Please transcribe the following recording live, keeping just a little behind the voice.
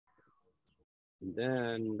And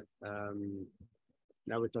then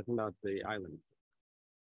now we're talking about the island.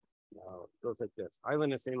 Now it goes like this: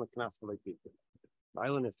 island is same knas for like people. The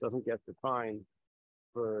islandess doesn't get the fine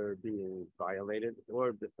for being violated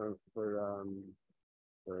or for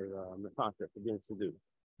being seduced.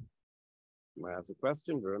 You might ask a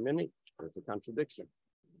question for a minute. There's a contradiction.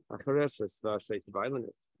 Achareshes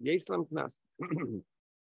v'islandess. Yeslam knas.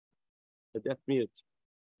 A deaf mute,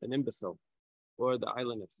 an imbecile, or the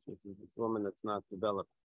islandess, this woman that's not developed.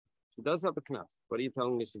 She does have a knas. What are you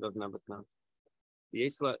telling me she doesn't have a knas? The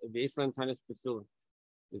Yeslam Tanis Basula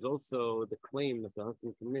is also the claim that the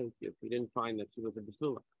husband can make if he didn't find that she was a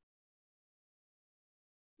basula.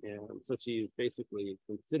 And so she's basically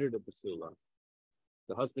considered a basula.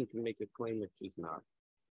 The husband can make a claim if she's not.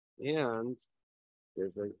 And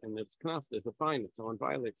there's knas, there's a fine if someone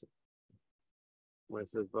violates it. Where it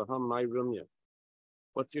says, Vaham my rumya.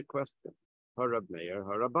 What's your question? Harab Meir,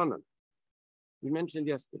 Harabanan. We mentioned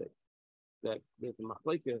yesterday that there's a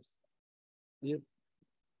machlekes if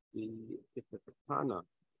the katana,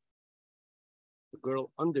 the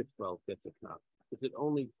girl under 12 gets a knas. Is it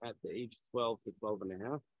only at the age 12 to 12 and a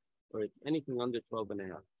half, or it's anything under 12 and a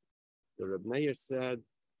half? So Reb Meir said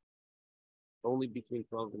only between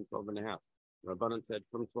 12 and 12 and a half. Rabbanan said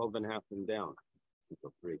from 12 and a half and down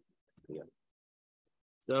until 3. Yeah.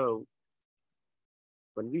 So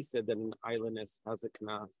when we said that an islandess has a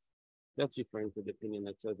knas, that's referring to the opinion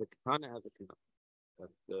that says the katana has a knas.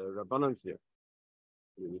 That's the Rabbanan's view.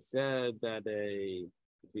 We said that the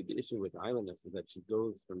issue with islandess is that she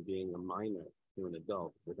goes from being a minor to an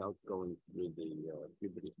adult without going through the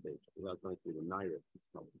puberty stage, without going through the naira.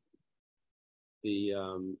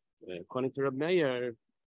 According to Reb Meir,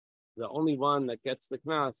 the only one that gets the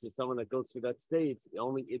knas is someone that goes through that stage,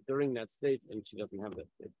 only during that stage, and she doesn't have that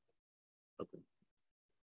stage. Okay.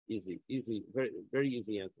 Easy, very, very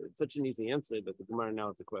easy answer. It's such an easy answer that the Gemara now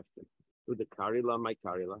has a question. Who the karila, my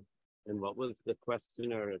karila? And what was the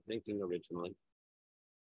questioner thinking originally?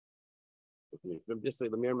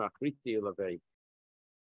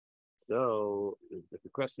 So the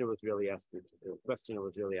questioner was really asking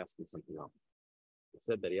something else. He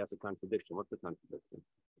said that he has a contradiction. What's the contradiction?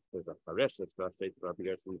 There's a paresh that's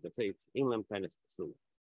that say it's inlam tanis pasul.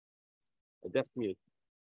 A deaf mute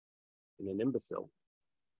and an imbecile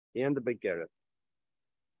and the begeret.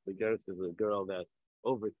 Begeret is a girl that's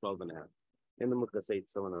over 12 and a half. And the mukha say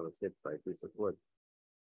it's someone who was hit by a piece of wood.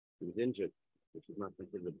 He was injured, which is not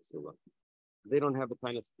considered a basula. They don't have a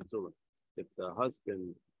tanis pasula. If the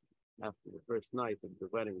husband, after the first night of the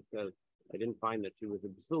wedding, says, I didn't find that she was a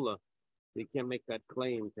basula, he can't make that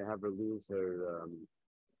claim to have her lose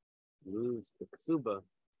the ksuba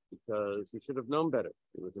because he should have known better.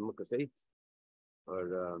 It was a mukaseitz,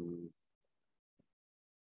 or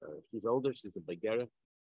she's older, she's a begera,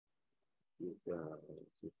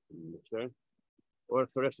 she's mature, or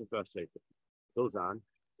Thareshes Vasheta. Goes on.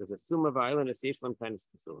 There's a summa of islandess, Yeshlam Tanis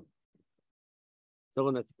Pasulim.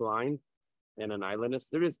 Someone that's blind and an islandess,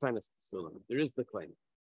 there is Tanis Pasulim. There is the claim.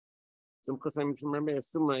 So because I remember a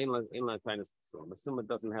summa in Tanis Pasulim. A summa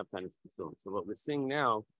doesn't have Tanis Pasulim. So what we're seeing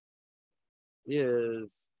now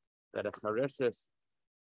is that a Thareshes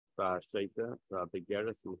Vasheta,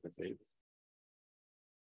 Begeras Mukaseitz,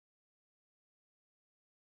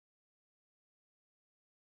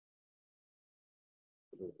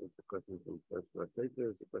 it's a question from first verse.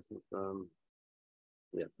 It's a question from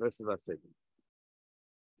first verse.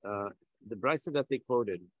 The brisa that they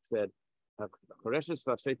quoted said, "Choreshes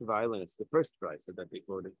v'asheitav islandess." The first brisa that they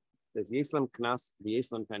quoted says, "Yeslam knas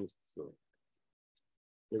v'yeslam tanis psul."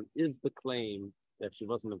 There is the claim that she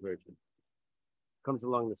wasn't a virgin. Comes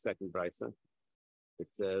along the second brisa.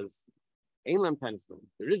 It says, "Einlam tanis psul."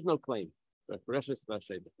 There is no claim. Choreshes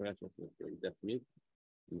v'asheitav. Choreshes is deaf mute,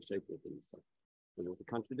 and sheitav is so. And there's a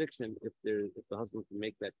contradiction if the husband can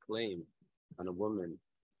make that claim on a woman,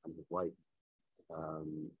 on his wife,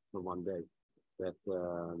 for one day, that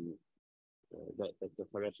the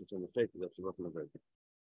Fareshish and the Shaykh that she wasn't a virgin.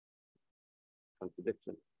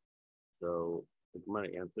 Contradiction. So the Gemara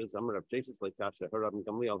answers, Amar Rav Sheshes like Kasha, Harab and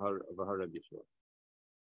Gamliel Harab Yeshua.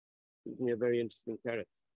 Gives me a very interesting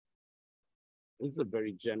character. This is a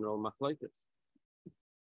very general machlokes.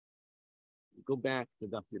 Go back to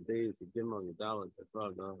Daf Yomi, the Gimel, the Dalet, the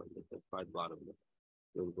Frog, there's quite a lot of them.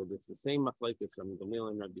 So it's the same machlokes from Gamliel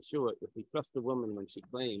and Rabbi Yeshua. If we trust the woman when she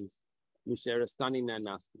claims, Misherastani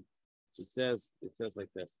Nanasti, it says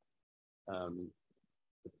like this.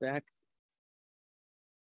 The fact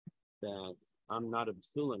that I'm not a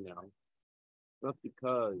basula now, not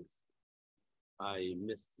because I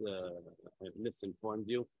misinformed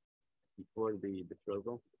you before the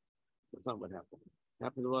betrothal. That's not what happened.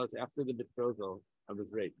 Happened was after the betrothal, I was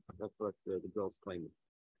raped. That's what the girl's claiming.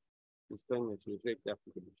 She's claiming that she was raped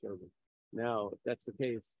after the betrothal. Now, if that's the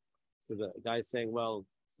case, so the guy's saying, well,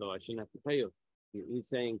 so I shouldn't have to pay you. He's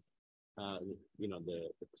saying, the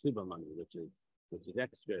ksuba money, which is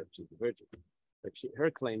extra if she's a virgin. But her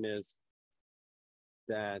claim is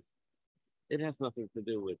that it has nothing to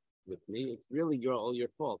do with me. It's really all your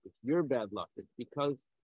fault. It's your bad luck. It's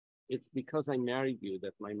because I married you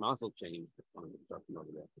that my mazel changed.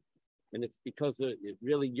 And it's because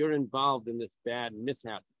really you're involved in this bad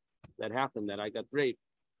mishap that happened, that I got raped.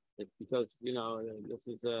 It's because, this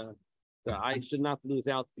is so I should not lose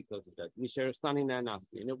out because of that.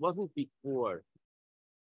 And it wasn't before,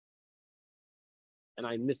 and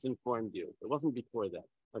I misinformed you. It wasn't before that.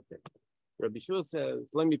 Okay. Rabbi Shua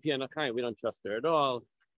says, "Let me we don't trust her at all,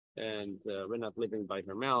 and we're not living by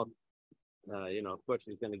her mouth. Of course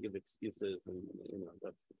she's going to give excuses, and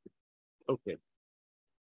that's okay."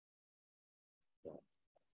 Yeah.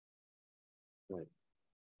 Right.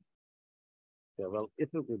 Yeah. Well,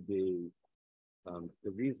 if it would be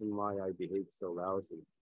the reason why I behaved so lousy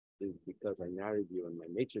is because I married you and my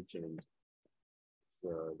nature changed,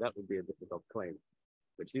 so that would be a difficult claim.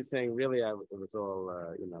 But she's saying, really, it was all,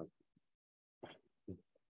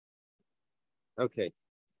 Okay.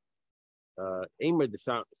 So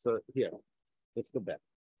here, let's go back.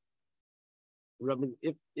 Robin,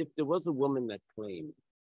 if there was a woman that claimed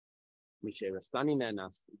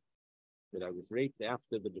that I was raped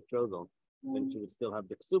after the betrothal, then she would still have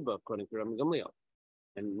the ksuba according to Rabbi Gamliel,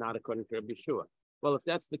 and not according to Rabbi Shua. Well, if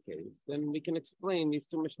that's the case, then we can explain these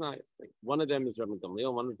two mishnayos. Like one of them is Rabbi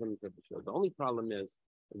Gamliel, one of them is Rabbi Shua. The only problem is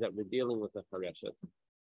that we're dealing with a chareshet.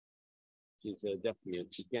 She's a deaf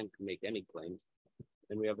mute. She can't make any claims.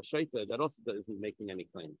 And we have a shaita that also isn't making any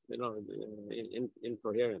claims. They don't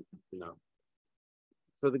incoherent,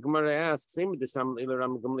 So the Gemara asks, same with the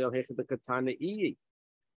Ram Gamliel.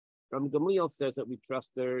 Ram Gamliel says that we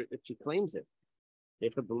trust her if she claims it.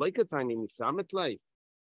 If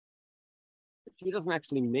she doesn't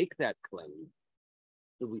actually make that claim,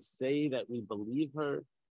 do we say that we believe her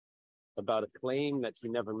about a claim that she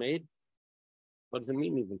never made? What does it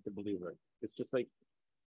mean even to believe her? It's just like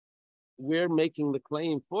we're making the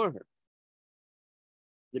claim for her.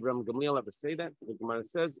 Did Ram Gamliel ever say that? The Gemara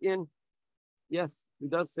says yes, he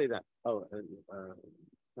does say that. Oh,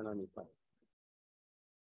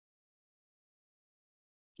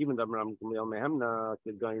 even though Ram Gamliel mehemna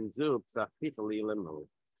kegayin zu psach pitali limhu.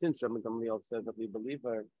 Since Ram Gamliel says that we believe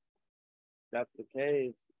her, that's the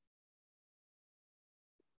case.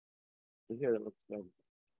 Here it looks good.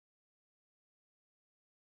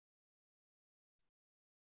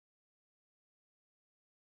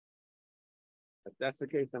 If that's the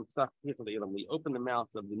case, then psach pitali lim. We open the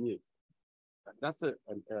mouth of the mute. That's an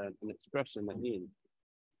expression that means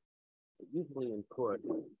usually in court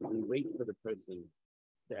we wait for the person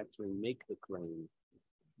to actually make the claim.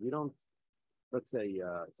 We don't. Let's say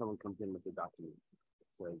someone comes in with a document.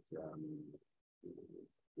 Says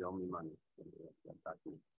you owe me money. That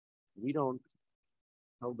document. We don't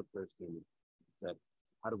tell the person that.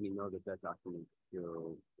 How do we know that document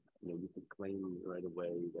you can claim right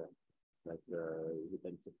away that you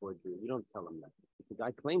then support you? We don't tell them that. If the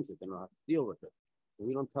guy claims it, then we'll have to deal with it. And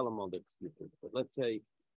we don't tell them all the excuses. But let's say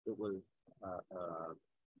it was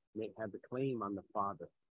they had the claim on the father.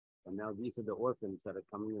 And now these are the orphans that are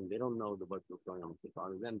coming in. They don't know what's going on with the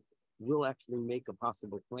father. Then we'll actually make a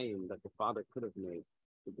possible claim that the father could have made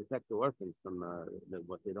to protect the orphans from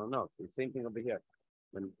what they don't know. So the same thing over here.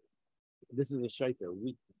 When this is a shaita,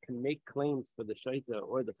 we can make claims for the shaita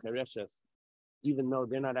or the chereshes, even though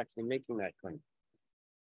they're not actually making that claim.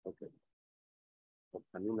 Okay.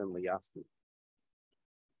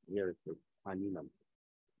 Here it's the Haninam.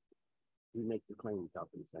 We make the claim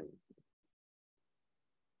without them saying it.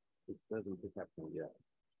 It doesn't protect them yet.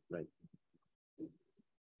 Right.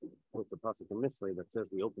 Well, it's a pasuk in Mishlei that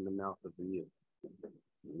says we open the mouth of the mute.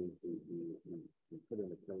 We put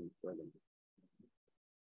in a claim for them.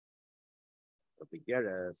 But the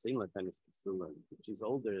Gera, if she's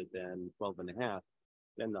older than 12 and a half,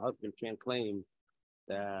 then the husband can't claim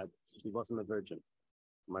that she wasn't a virgin.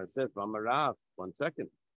 Mar says, Rav, 1 second.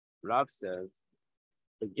 Rav says,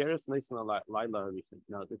 the Geras Naisna Laila.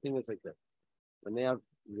 Now, the thing is like this. When they have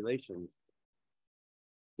relations,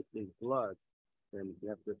 if there's blood, then you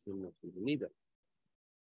have to assume that she's neither.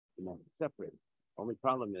 Separate. Only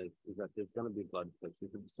problem is that there's going to be blood because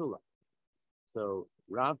she's a basula. So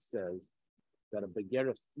Rav says that a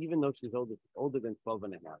begeris, even though she's older than 12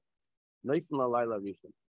 and a half, nice and laila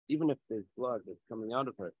rishon, even if there's blood that's coming out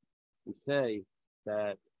of her, we say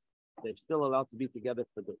that they're still allowed to be together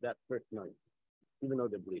for that first night. even though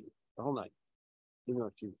they're bleeding the whole night, even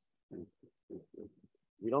though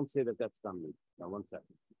we don't say that that's dam. Now, 1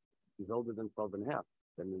 second. She's older than 12 and a half.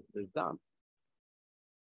 Then there's dam.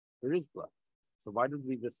 There is blood. So why did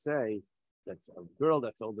we just say that a girl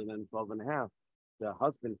that's older than 12 and a half, the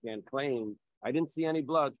husband can't claim, I didn't see any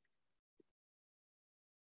blood?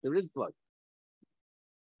 There is blood.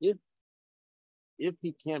 If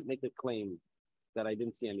he can't make a claim that I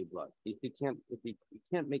didn't see any blood, if he can't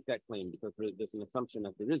make that claim because there's an assumption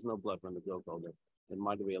that there is no blood when the girl's older, then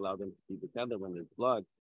why do we allow them to be together when there's blood?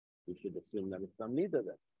 We should assume that it's done neither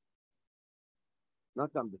then.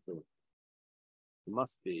 Not done before. It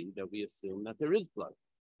must be that we assume that there is blood.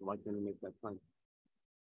 So why can't we make that claim?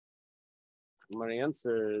 My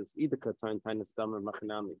answer is either Katan Tainus Dam or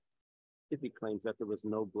Machanami. If he claims that there was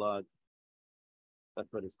no blood,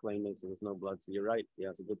 that's what his claim is. There was no blood. So you're right. He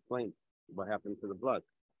has a good claim. What happened to the blood?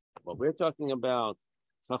 What we're talking about,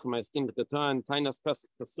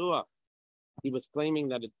 he was claiming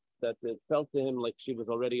that it felt to him like she was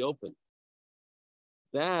already open.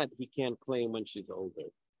 That he can't claim when she's older.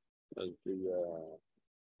 The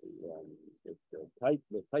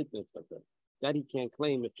tightness of it. That he can't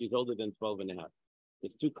claim if she's older than 12 and a half.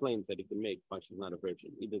 There's two claims that he can make why she's not a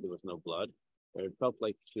virgin. Either there was no blood, or it felt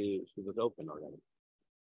like she was open already.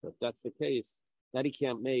 So if that's the case, that he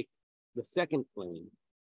can't make the second claim,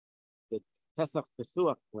 the Pesach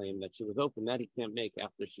Pesuach claim that she was open, that he can't make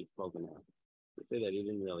after she's 12 and a half. They say that he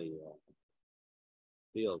didn't really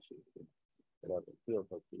feel she was whatever, feels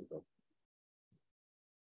like she was open.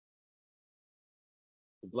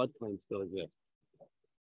 The blood claim still exists.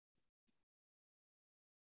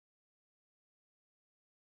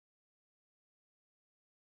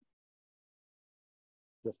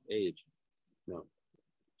 Just age. No.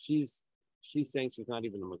 She's saying she's not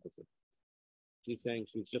even a mukaseh. She's saying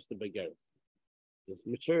she's just a beger. Just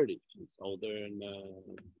maturity. She's older and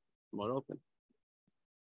more open.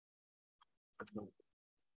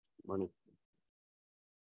 Money.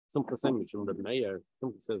 Some kasem from the mayor.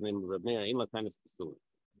 Some says name of the mayor. In Latinus Pesula.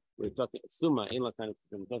 We're talking Suma. In Latinus.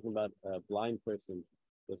 We're talking about a blind person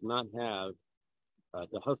does not have.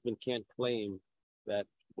 The husband can't claim that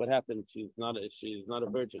what happened. She's not a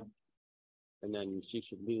virgin, and then she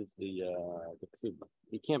should lose the ksuba.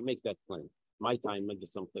 He can't make that claim. My time,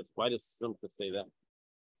 why does Simcha say that?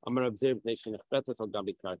 I'm going to observe nation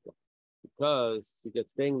because she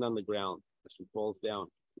gets banged on the ground. She falls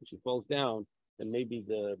down. If she falls down, then maybe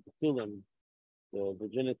the basulim, the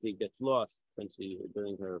virginity gets lost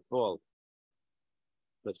during her fall.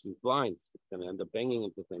 But she's blind. She's going to end up banging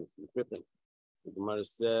into things and tripping. The Gemara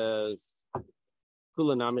says,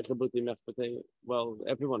 well,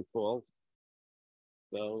 everyone falls.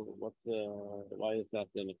 So why is that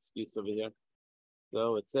an excuse over here?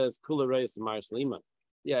 So it says Kula Reis Mars Lima.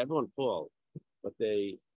 Yeah, everyone falls, but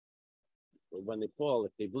when they fall,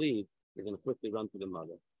 if they bleed, they're going to quickly run to the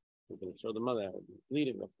mother. They're going to show the mother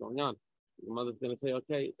bleeding, what's going on. The mother's going to say,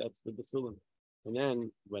 okay, that's the basulim. And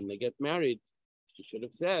then when they get married, she should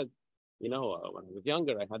have said, when I was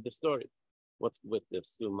younger, I had this story. What's with this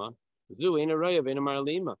suma? Zu ain't a raya, ain't a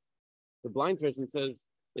maralima. The blind person says,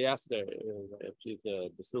 they asked her if she's a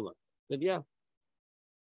basula. Said, yeah.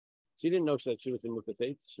 She didn't know that she was in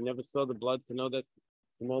mukaseit. She never saw the blood to know that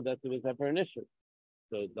there was ever an issue.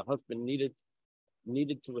 So the husband needed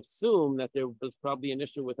to assume that there was probably an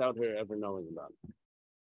issue without her ever knowing about it.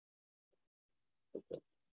 Okay.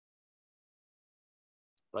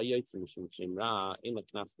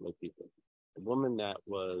 The woman that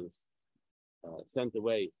was sent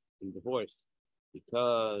away in divorce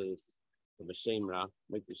because of a shemra,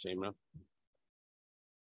 make the shemra.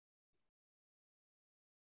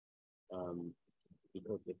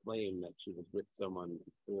 Because they claim that she was with someone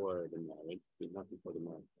before the marriage, not before the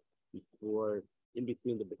marriage, in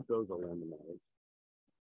between the betrothal and the marriage.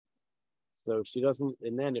 So she doesn't,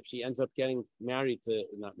 and then if she ends up getting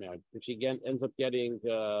if she ends up getting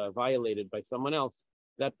violated by someone else,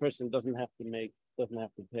 that person doesn't have to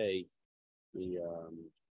pay the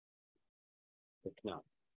knot.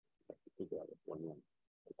 It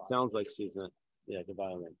sounds like she's the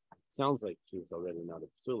violent. Sounds like she's already not a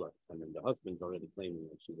psula, and then the husband's already claiming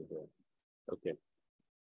that she was there. Okay.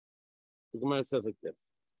 The Gemara says like this.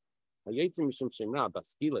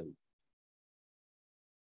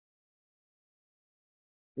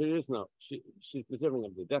 There is no, she's deserving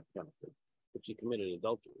of the death penalty if she committed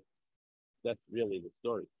adultery. That's really the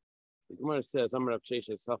story. The Gemara says,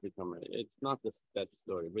 it's not that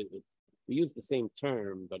story. We use the same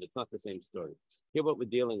term, but it's not the same story. Here what we're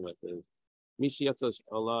dealing with is she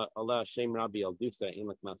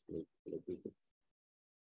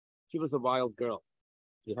was a wild girl.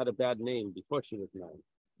 She had a bad name before she was married.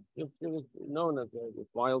 She was known as this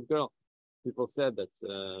wild girl. People said that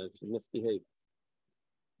she misbehaved.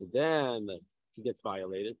 But then she gets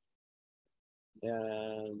violated,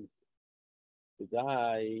 and the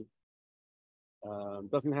guy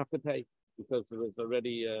doesn't have to pay because it was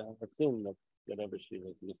already assumed that whatever she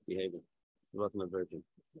was misbehaving, she wasn't a virgin.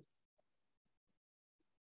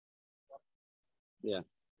 Yeah,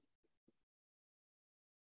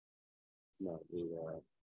 no,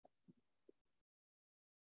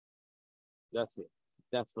 that's it.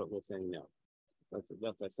 That's what we're saying now. That's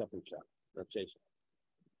our second shot. That's Shesha.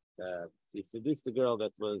 He seduced a girl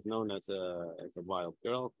that was known as a wild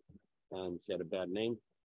girl, and she had a bad name,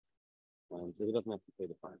 and so he doesn't have to pay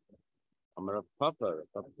the fine. Amar Papa.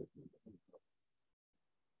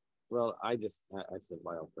 Well, I said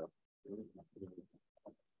wild girl.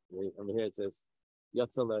 Over here it says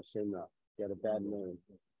Yatzala Shema. She had a bad name.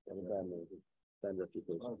 She had a bad name. Bad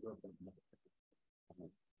reputation.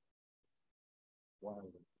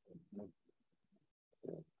 Wild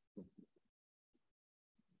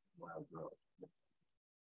girl.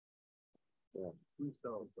 Yeah.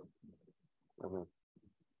 Uh-huh.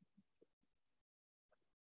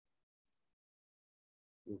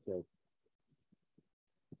 Okay.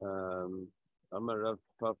 Amar Rav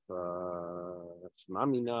Papa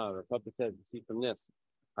Shmamina. Rav Papa said, see from this,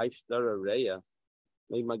 Aishtara Reya,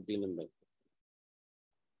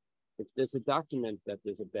 if there's a document that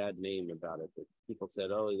there's a bad name about it, that people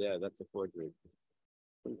said, oh yeah, that's a forgery.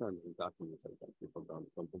 Sometimes in documents like that, people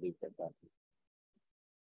don't believe that document.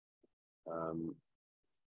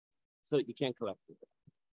 So you can't collect it.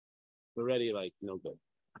 It's already like no good.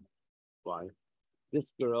 Why?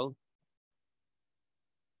 This girl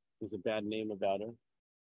has a bad name about her,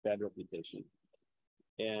 bad reputation,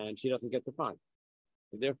 and she doesn't get the fine.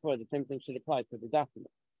 So therefore, the same thing should apply to the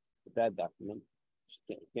document, the bad document.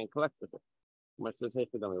 She can't collect with it. Mar says, hey,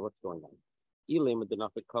 what's going on?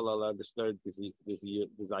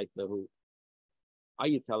 Are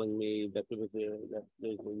you telling me that there's a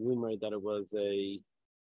rumor that it was a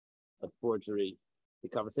forgery? The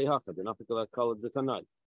cover say haka, the nafik call it the not.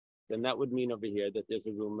 Then that would mean over here that there's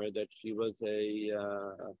a rumor that she was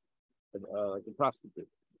like a prostitute.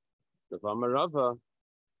 The Rava,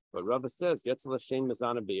 but Rava says, Yetzal Hashem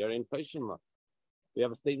Mazana Be'er in Peshinla. We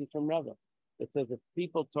have a statement from Rava. It says if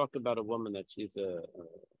people talk about a woman that she's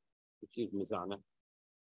Mazana,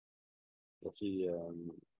 that she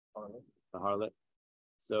a harlot,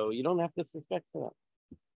 so you don't have to suspect her.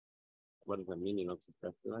 What does that mean? You don't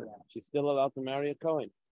suspect her? She's still allowed to marry a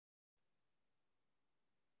Kohen.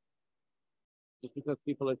 Just because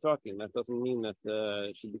people are talking, that doesn't mean that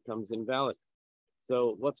she becomes invalid.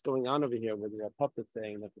 So what's going on over here with the puppet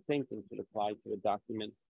saying that the same thing should apply to a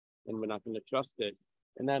document and we're not going to trust it.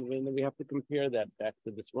 And then we have to compare that back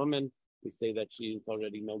to this woman. We say that she's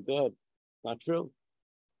already no good. Not true.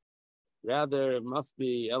 Rather, it must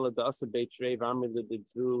be Ela Dasa Beitrei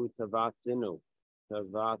Vamiliditu Tavatinu.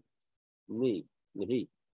 Tavatni. Nihi.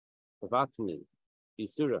 Tavatni.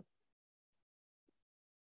 Isura.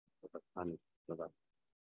 Tavatani.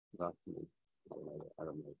 Tavatni. I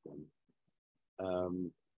don't know.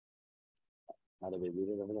 How do they read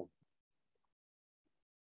it over there?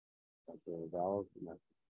 Like the vowels? No.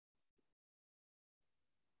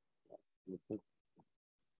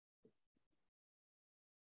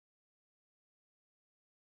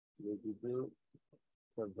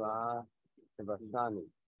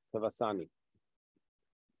 Tavasani.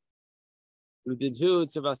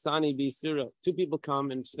 Two people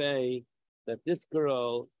come and say that this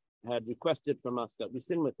girl had requested from us that we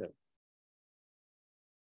sin with her.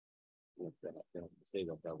 I have to say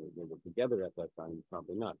that they were together at that time,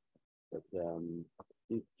 probably not. But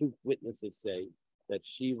these two witnesses say that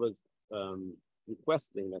she was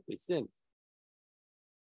requesting that they sin.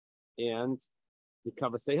 And the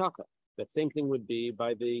cover say haka. That same thing would be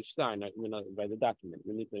by the Stein, by the document.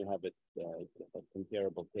 We need to have it a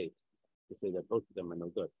comparable case to say that both of them are no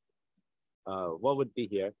good. What would be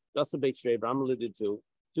here? Dasa Beit Shrei, I'm alluded to.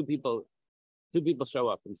 Two people show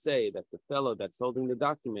up and say that the fellow that's holding the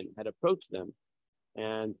document had approached them,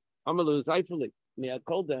 and Amalu Zaifuli, I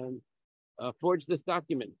told them, forge this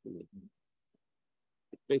document for me.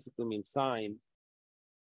 It basically means sign.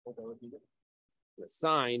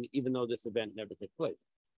 Sign, even though this event never took place.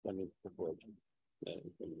 That means to forge.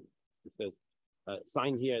 It says,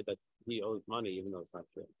 sign here that he owes money, even though it's not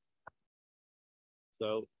true.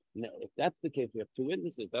 So now, if that's the case, we have two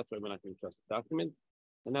witnesses. That's why we're not going to trust the document.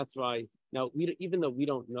 And that's why, now, even though we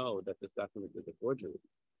don't know that this document is a forgery,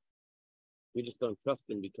 we just don't trust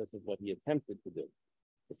him because of what he attempted to do.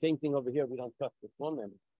 The same thing over here, we don't trust this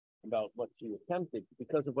woman about what she attempted,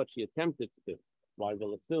 because of what she attempted to do. Why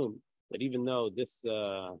we'll assume that even though these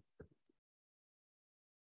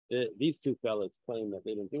two fellas claim that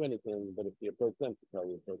they didn't do anything, but if you approach them to tell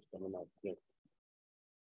you approach someone else, and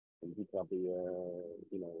he probably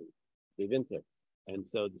gave into it. And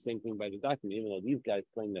so the same thing by the document, even though these guys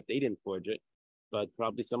claim that they didn't forge it, but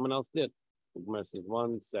probably someone else did. Says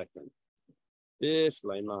 1 second. By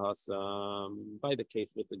the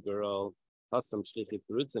case with the girl, it's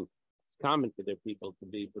common for their people to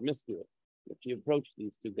be promiscuous. If you approach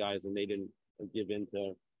these two guys and they didn't give in to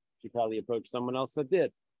her, she probably approached someone else that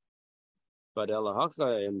did. But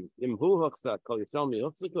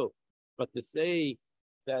but to say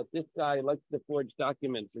that this guy likes to forge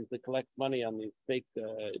documents and to collect money on these fake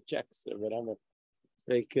checks or whatever,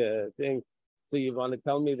 fake thing. So you want to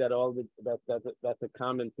tell me that that's a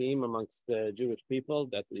common theme amongst Jewish people,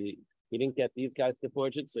 that he didn't get these guys to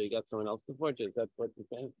forge it, so he got someone else to forge it? That's what you're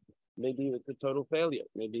saying. Maybe it was a total failure.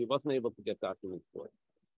 Maybe he wasn't able to get documents for it.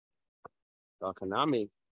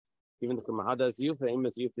 Even the Kumahada is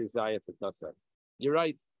famous You're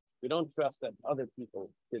right. We don't trust that other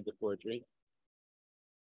people did the forgery.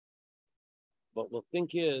 What we'll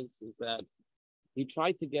think is that he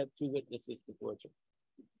tried to get 2 witnesses to forge it.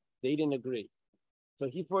 They didn't agree. So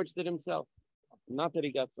he forged it himself. Not that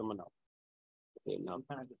he got someone else. Okay, no.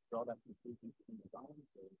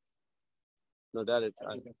 No, that is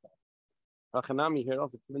Hachanami here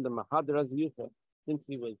also in the Mahadras Yufa, since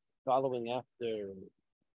he was following after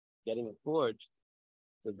getting it forged.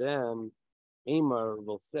 So then Amar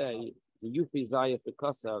will say the Yufi Zayah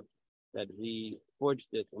Kasav that he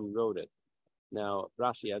forged it and wrote it. Now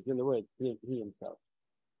Rashi adds in the word he himself.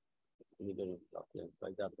 He did himself. Yes,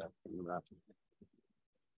 I got that from Rashi.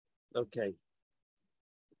 Okay.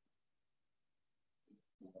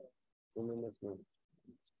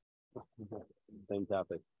 Same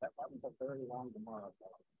topic. That happens a very long tomorrow.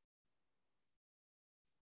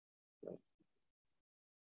 Right.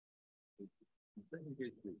 The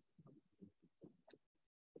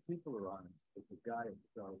people are honest, but the guy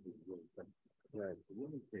himself is really funny. Right. The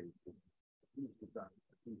woman case, he's the guy.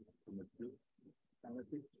 He's from the truth. And if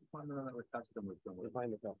you find another customer somewhere,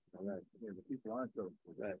 find the customer. Right. Yeah, the people aren't so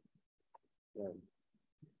right. Right.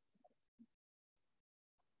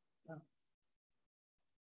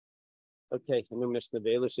 Okay,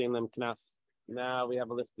 now we have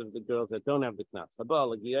a list of the girls that don't have the knas.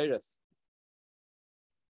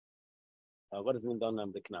 What does mean don't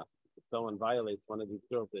have the knas? If someone violates one of these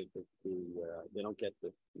girls, they don't get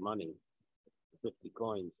this money, 50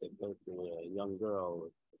 coins that goes to a young girl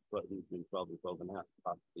between 12 and 12 and a half,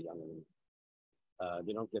 possibly younger than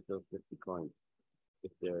they don't get those 50 coins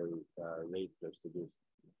if they're raped or seduced.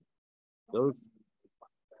 Those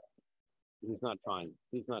he's not fine.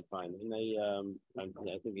 He's not fine. And I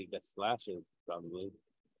think he gets slashes probably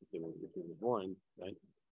if he was born, right?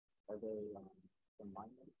 Are they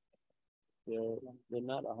minors? They're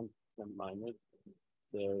not 100% minors.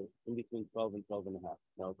 They're in between 12 and 12 and a half.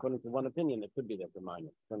 Now, according to one opinion, it could be that they're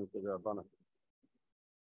minors, according to the Rabbana.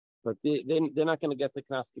 But they're not going to get the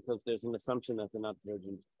class because there's an assumption that they're not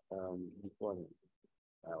virgins beforehand.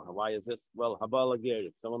 Why is this? Well, Habal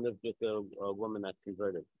Agir, someone lived with a woman that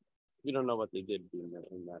converted. We don't know what they did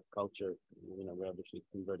in that culture, wherever she's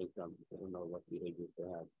converting from. We don't know what behaviors they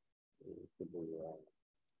had. It could be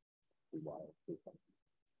wild.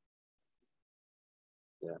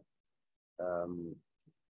 Yeah.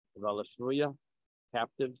 Vala Shruya,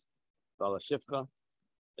 captives, Vala Shifka,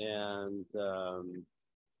 and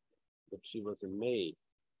if she was a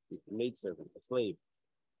maidservant, a slave.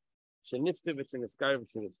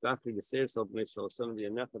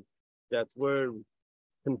 That were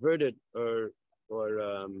converted or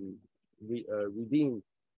redeemed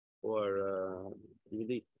or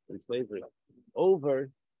released in slavery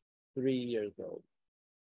over 3 years old.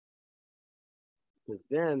 Because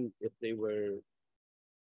then, because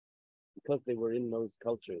they were in those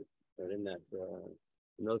cultures or in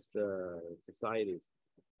those societies,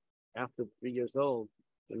 after 3 years old,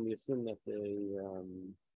 then we assume that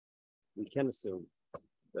we can assume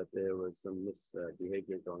that there was some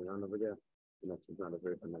misbehavior going on over there, and that's not a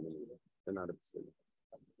very phenomenon either. They're not a sin.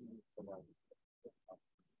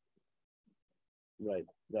 Right,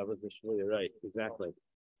 that was the shvuya, right, exactly.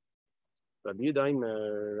 Rabbi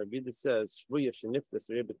Yehuda says, shvuya sheniftas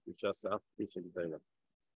rebet b'shasaf b'shegvela.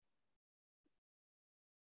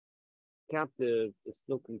 Captive is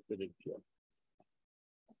still considered pure,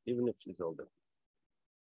 even if she's older.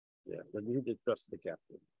 Yeah, but he did trust the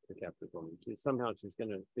captive woman. She's going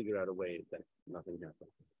to figure out a way that nothing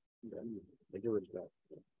happened. Yeah, they do it well.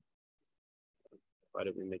 Why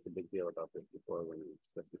did we make a big deal about this before when we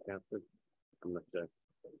discussed the captive? I'm not sure.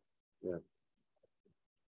 Yeah.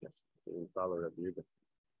 Yes. We didn't follow Rabbi Yehuda.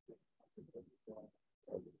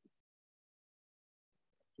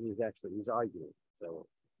 He's arguing. So,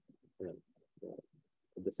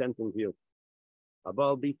 a dissenting view.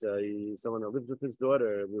 Abal Bita, someone that lives with his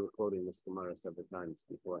daughter. We were quoting this Gemara several times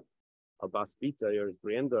before. Albas Bita, or his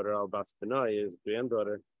granddaughter. Albas Benai, his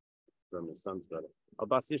granddaughter from his son's daughter.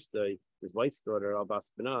 Albas Ishtai, his wife's daughter.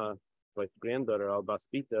 Albas Benah, his wife's granddaughter. Albas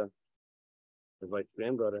Bita, his wife's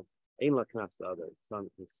granddaughter. Ain Laknas, the other son,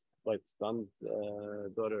 his wife's son's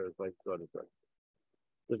daughter, his wife's daughter's daughter.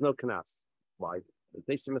 There's no knas. Why?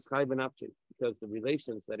 Because the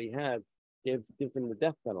relations that he had gives him the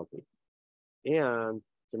death penalty. And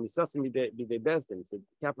it's a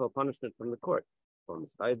capital punishment from the court. And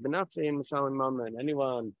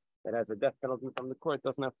anyone that has a death penalty from the court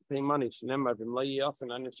doesn't have to pay money.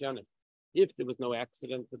 If there was no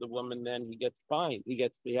accident to the woman, then he gets fined. He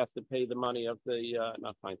has to pay the money of the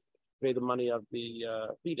not fine, pay the money of the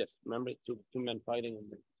fetus. Remember, two men fighting,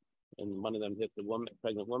 and one of them hit the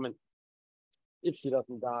pregnant woman. If she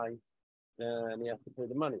doesn't die, then he has to pay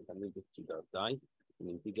the money. I mean, if she does die,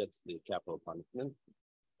 he gets the capital punishment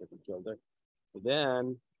if he killed her. But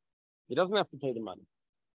then he doesn't have to pay the money.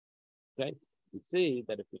 Okay, you see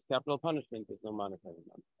that if there's capital punishment, there's no monetary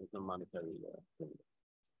money. There's no monetary payment.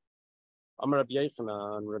 Amar Rabbi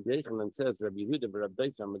Yochanan says Rabbi Yehuda and Rabbi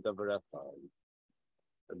Daisa Rabbi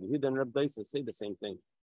Yehuda and Rabbi Daisa say the same thing.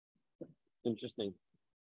 Interesting.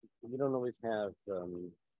 We don't always have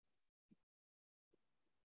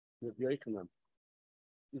Rabbi Yochanan.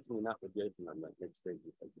 Usually not Rabbi Yochanan that makes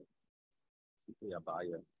statements like that. It's usually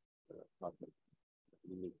Abaya topic.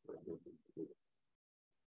 Unique for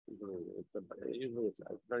usually it's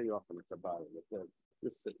very often it's Abaya.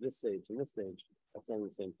 This stage and this stage are saying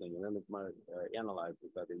the same thing, and then it's more analyzed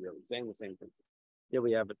that they're really saying the same thing. Here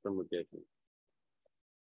we have it from Rabbi Yochanan.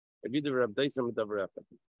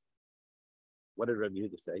 What did Rabbi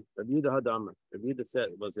Yehuda say? Rabbi Yehuda Hadamar. Rabbi Yehuda said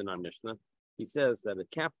was in our Mishnah. He says that a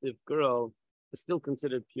captive girl is still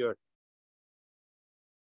considered pure.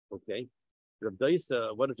 Okay. Rabbi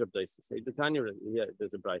Daisa, what does Rabbi Daisa say? The Tanya,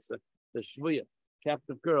 there's a brisa. The shvuya,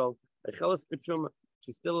 captive girl,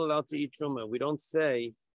 she's still allowed to eat truma. We don't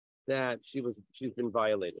say that she's been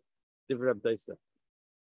violated. Rabbi Daisa.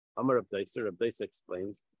 Amar Rabbi Daisa. Rabbi Daisa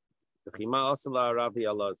explains.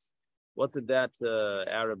 What did that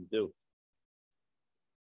Arab do?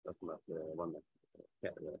 That's not the one that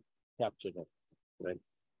captured her, right?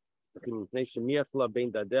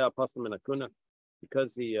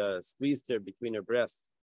 Because he squeezed her between her breasts,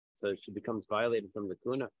 so she becomes violated from the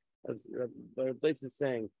kuna. As the place is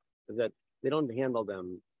saying is that they don't handle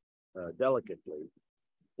them delicately.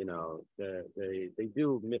 They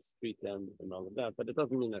do mistreat them and all of that, but it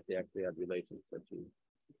doesn't mean that they actually had relations.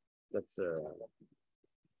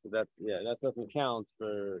 That doesn't count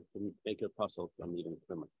to make a puzzle from eating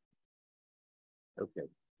truma. Okay.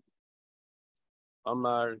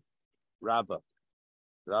 Amar Rabba.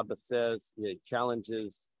 Rabba says he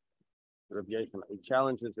challenges Rabbi Yochanan. He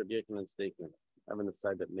challenges Rabbi Yochanan's statement. I'm going to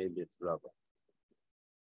decide that maybe it's Rabba.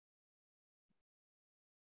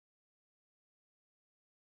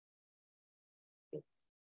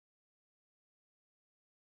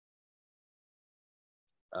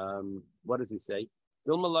 What does he say?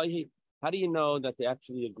 How do you know that they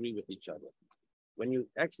actually agree with each other? When you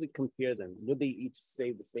actually compare them, would they each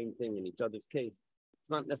say the same thing in each other's case? It's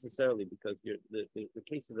not necessarily because the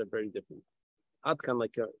cases are very different. Adkan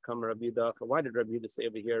like Rabbi Yehuda. Why did Rabbi Yehuda say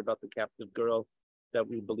over here about the captive girl that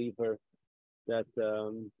we believe her that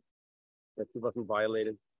she wasn't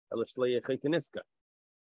violated?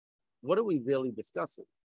 What are we really discussing?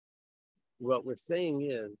 What we're saying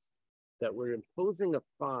is that we're imposing a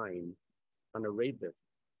fine on a rapist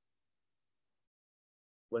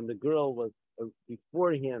when the girl was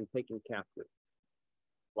beforehand taken captive.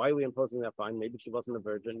 Why are we imposing that fine? Maybe she wasn't a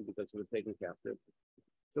virgin because she was taken captive.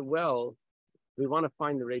 So, we want to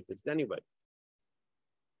find the rapist anyway.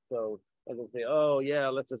 So, as I say, oh yeah,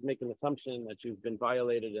 let's just make an assumption that she's been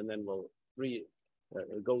violated, and then we'll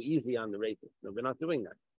go easy on the rapist. No, we're not doing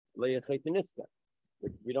that. We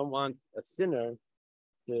don't want a sinner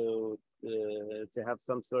to have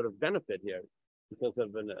some sort of benefit here because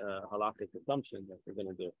of a halakhic assumption that we're going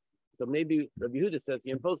to do. So maybe Rabbi Yehuda says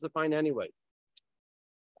he imposed the fine anyway.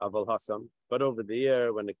 Aval Hassam, but over the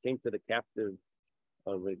year when it came to the captive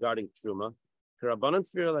regarding truma, Karabanan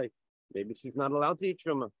sphere, like maybe she's not allowed to eat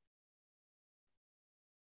truma.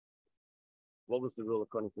 What was the rule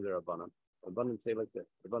according to the Rabbanan? Rabbanan say like this.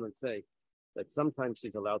 Rabbanan say that sometimes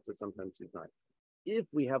she's allowed to, sometimes she's not. If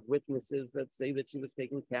we have witnesses that say that she was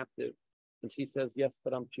taken captive, and she says, yes,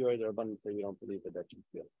 but I'm pure, they're abundantly, we don't believe that she's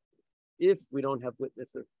pure. If we don't have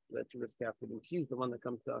witnesses that she was captive, and she's the one that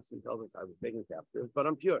comes to us and tells us, I was taken captive, but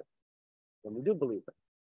I'm pure, then we do believe it.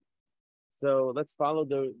 So let's follow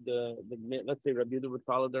the let's say Rabbi Yehuda would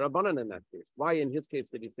follow the Rabbanan in that case. Why in his case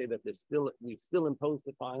did he say that we still impose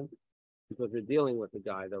the fine? Because we're dealing with a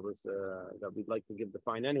guy that was that we'd like to give the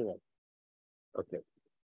fine anyway. Okay.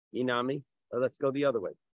 Inami, let's go the other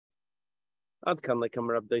way. Ad kan like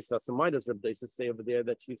Rab Deisa. So why does Rab Deisa say over there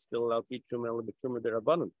that she's still allowed to eat truma and truma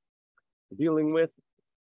derabanan? Dealing with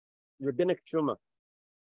rabbinic truma.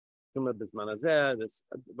 Truma bismanazeh, this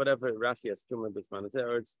whatever Rashi has truma bismanazeh,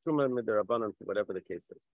 or it's truma midirabanan, whatever the case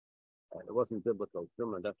is. It wasn't biblical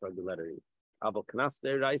truma, that's why we let her eat. Abel knas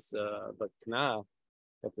rice, but kna,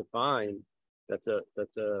 that's a fine. That's a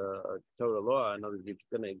Torah law. In other words, you're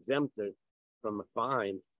going to exempt her from a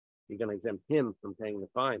fine. You're going to exempt him from paying the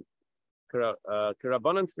fine.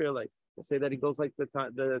 Karabanan like say that he goes like the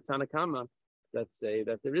Tanakama that say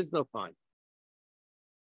that there is no fine,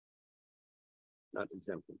 not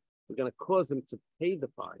exempting. We're going to cause him to pay the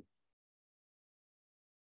fine.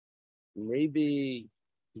 Maybe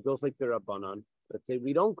he goes like the Rabbanan. Let's say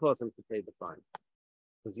we don't cause him to pay the fine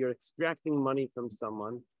because you're extracting money from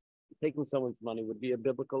someone. Taking someone's money would be a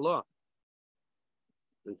biblical law.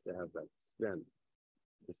 At least to have that strength.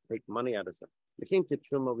 Just take money out of someone. We came to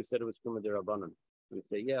Truma, we said it was Truma derabanan. We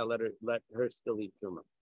say, yeah, let her still eat Truma.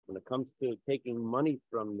 When it comes to taking money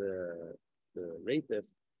from the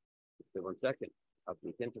rapist, we say, 1 second,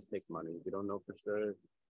 you can't just take money. We don't know for sure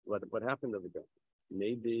what happened over there.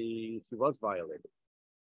 Maybe she was violated.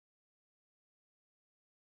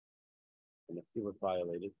 And if she was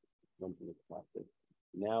violated, something was plastic.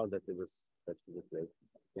 Now that she was raped,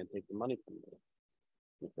 can't take the money from her.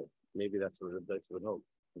 Okay. Maybe that's what the Dice would hold.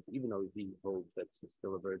 Even though he holds that she's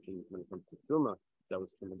still a virgin when it comes to Truma, that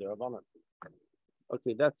was Truma derabanan.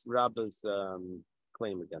 Okay, that's Rabba's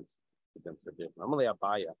claim against Rabbi. Amalei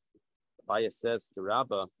Abaya. Abaya says to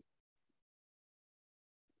Rabba,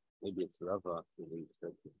 maybe it's Rabba, we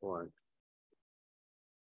said before.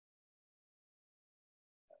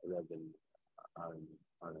 Rabbi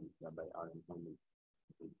Rabbi Aaron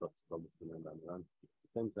books published in Rambam.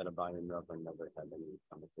 Claims that Abaya and Rabba never had any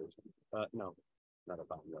conversation. No, not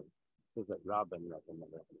Abaya and Rabba. It says that Rabba and Rabba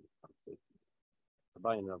never had any conversation.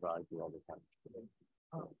 Abaya and Rabba argue all the time.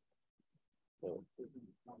 So,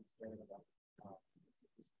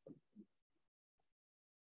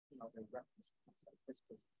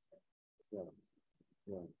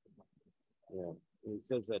 yeah. He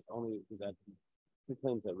says that only that he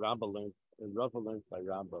claims that Rabba learned by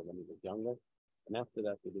Rabba when he was younger, and after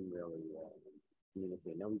that they didn't really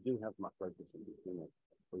communicate. Now we do have machlokes in between it,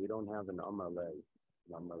 but we don't have an Amalei.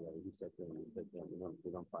 He said that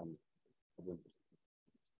we don't find it interesting.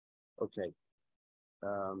 Okay.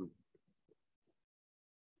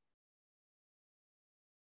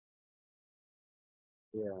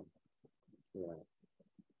 Yeah,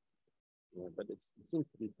 but it seems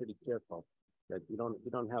to be pretty careful that we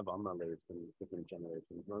don't have Amaleis in different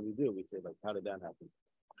generations. When we do, we say like, how did that happen?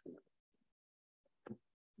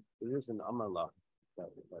 There is an Amala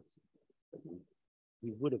that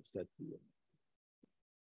he would have said to you,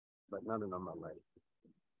 but not an Amalei.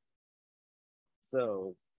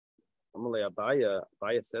 So Amalei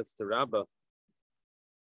Abaya says to Rabba,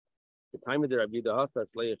 the time of the Rabbi Yehuda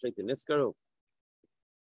that's Niskaru.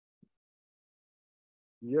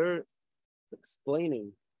 You're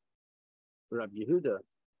explaining to Rabbi Yehuda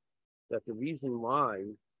that the reason why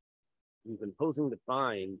he's imposing the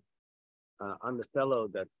fine on the fellow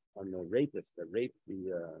on the rapist that raped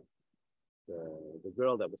the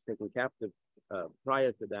girl that was taken captive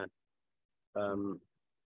prior to that,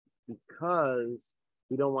 because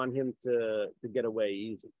we don't want him to get away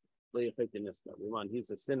easy.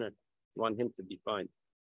 He's a sinner. We want him to be fine.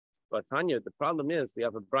 But Tanya, the problem is we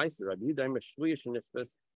have a brisa. Rabbi Yehuda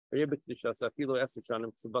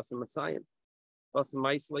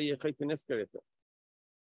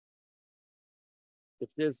if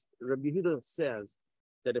there's Rabbi Yehuda says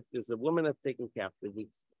that if there's a woman that's taken captive, we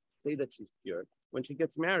say that she's pure. When she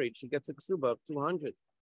gets married, she gets a ksuba of 200.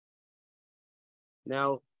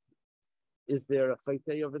 Now, is there a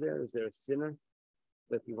chaytei over there? Is there a sinner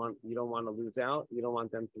that you don't want to lose out? You don't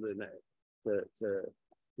want them to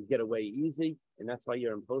get away easy, and that's why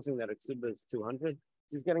you're imposing that a ksuba is 200.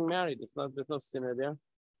 She's getting married. There's no sinner there.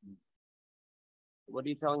 What are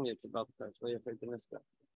you telling me? It's about the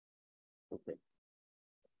okay.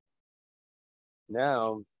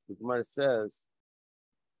 Now the Gemara says,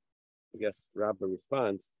 I guess Rabba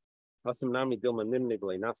responds,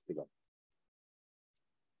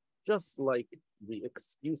 just like the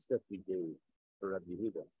excuse that we gave for Rabbi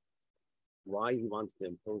Yehuda, why he wants to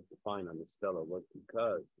impose the fine on this fellow was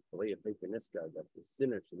because the way of faking this guy that the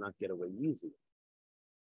sinner should not get away easy.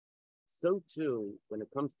 So too, when it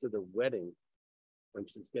comes to the wedding, when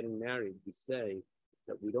she's getting married, we say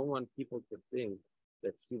that we don't want people to think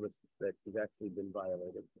that she's actually been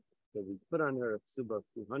violated. So we put on her a ksuba of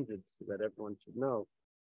 200 so that everyone should know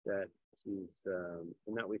that she's,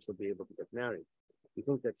 in that way she'll be able to get married. We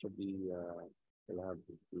think that she'll have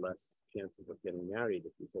less chances of getting married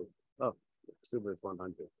if we say, oh, the ksuba is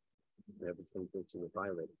 100. Everyone thinks she was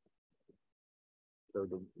violated. So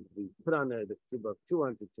we put on her the ksuba of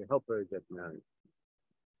 200 to help her get married.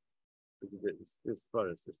 As far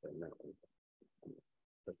as this right now,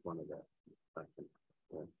 that's one of that.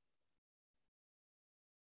 Yeah.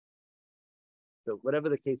 So whatever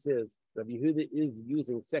the case is, Rabbi Yehuda is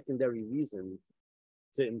using secondary reasons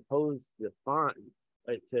to impose the fine,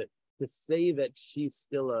 to say that she's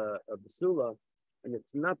still a basula, and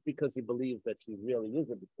it's not because he believes that she really is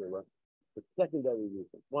a basula. It's secondary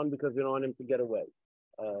reasons. One, because we don't want him to get away,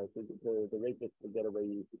 the rapist to get away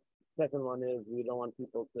easy. Second one is we don't want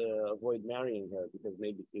people to avoid marrying her because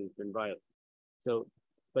maybe she's been violent. So,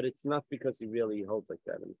 but it's not because he really holds like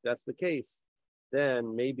that. And if that's the case,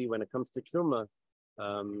 then maybe when it comes to truma,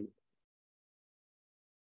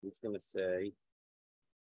 he's going to say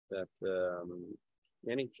that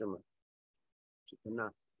any truma, she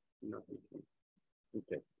cannot.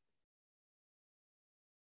 Okay.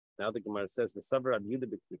 Now the Gemara says the Sabra Rabbi Yehuda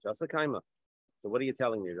b'Kdusha Kaima. So what are you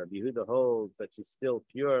telling me? Rabbi Yehuda holds that she's still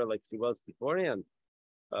pure like she was beforehand.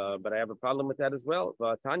 But I have a problem with that as well.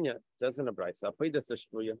 Tanya says in a brayso,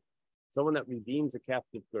 someone that redeems a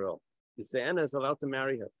captive girl, the Anna is allowed to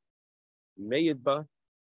marry her. Mayidba,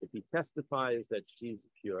 if he testifies that she's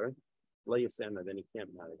pure, Layasana, then he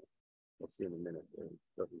can't marry her. We'll see in a minute. It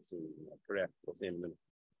doesn't seem correct. We'll see in a minute.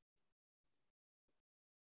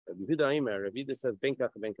 Rabbi Yehuda says,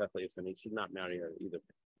 Benkach Layasana, he should not marry her either.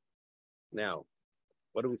 Now,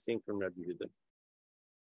 what are we seeing from Rabbi Yehuda?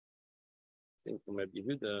 Seeing from Rabbi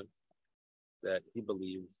Yehuda that he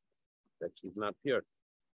believes that she's not pure.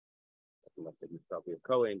 That he's probably a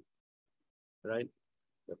Kohen, right?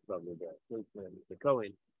 That's probably the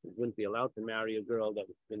Kohen. He wouldn't be allowed to marry a girl that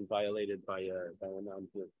has been violated by a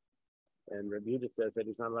non-Jew. And Rabbi Yehuda says that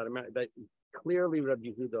he's not allowed to marry. That clearly Rabbi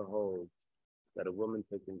Yehuda holds that a woman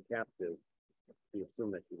taken captive, we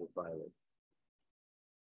assume that she was violated.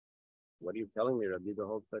 What are you telling me? Rabbi Yehuda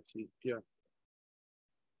holds that she's pure.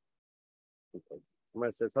 Okay.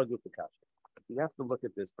 Gemara says, how do you have to look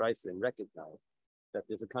at this brayso and recognize that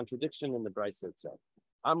there's a contradiction in the brayso itself.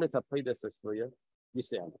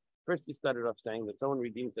 First, he started off saying that someone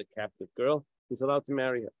redeems a captive girl, he's allowed to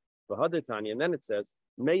marry her. And then it says,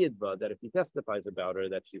 Mayidba, that if he testifies about her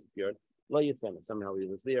that she's pure, somehow he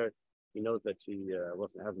was there, he knows that she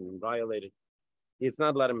hasn't been violated, he's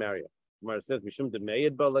not allowed to marry her. Gemara says,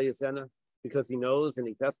 because he knows and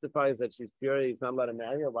he testifies that she's pure, he's not allowed to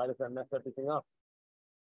marry her. Why does that mess everything up?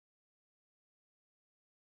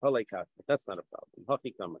 That's not a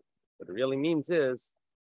problem. What it really means is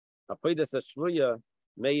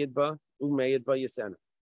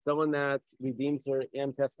someone that redeems her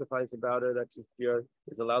and testifies about her that she's pure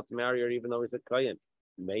is allowed to marry her even though he's a kohen.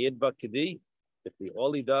 If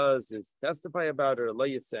all he does is testify about her,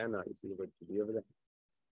 you see the word kedi over there?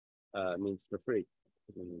 Means for free.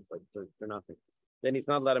 It means like for nothing. Then he's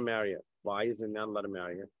not allowed to marry her. Why is he not allowed to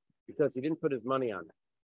marry her? Because he didn't put his money on it.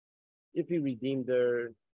 If he redeemed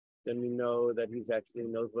her, then we know that he's actually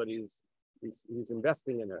knows what he's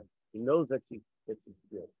investing in her. He knows that she's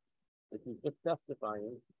good. If he's just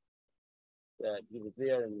testifying that he was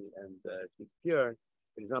there and she's pure,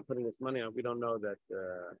 but he's not putting his money on, we don't know that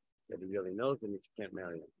he really knows and he can't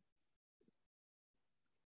marry her.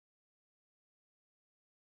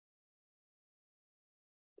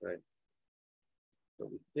 Right. So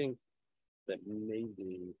we think that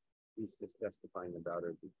maybe he's just testifying about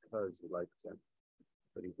her because he likes her.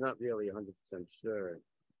 But he's not really 100% sure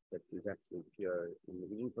that she's actually pure, and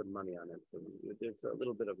he didn't put money on it. So there's a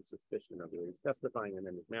little bit of a suspicion of it. He's testifying and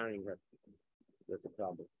then he's marrying her. That's a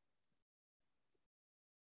problem.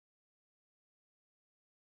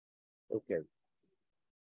 Okay.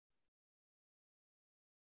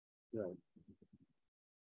 No.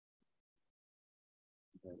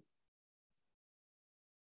 Okay.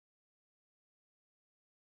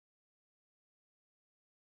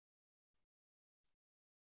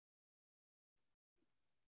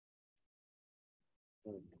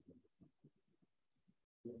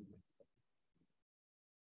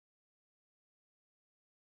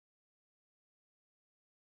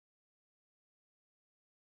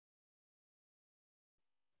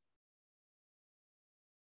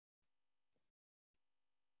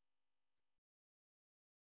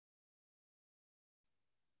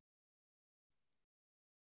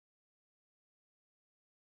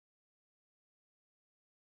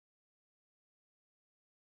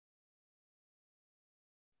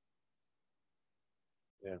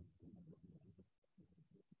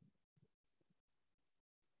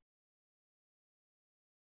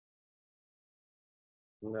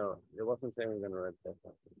 No, it wasn't saying we're going to write that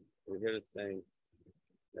down. We're here to saying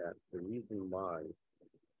that the reason why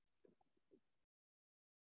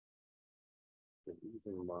that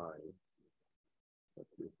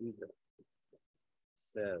the Yehuda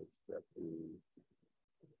says that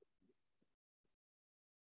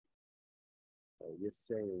you're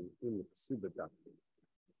saying in the Kesubos Daf,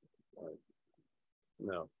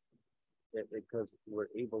 no, because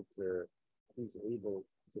he's able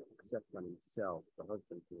to accept on himself, the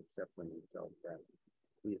husband can accept on himself that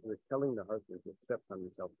we're telling the husband to accept on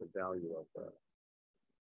himself the value of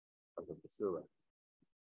the basura.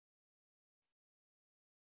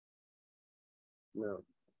 No,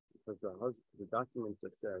 because the document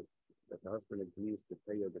just says that the husband agrees to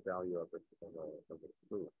pay her the value of the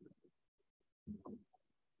basura.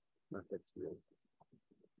 Not that she is.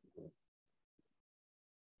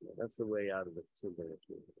 Yeah, that's the way out of the basura.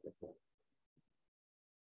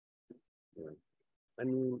 Yeah. I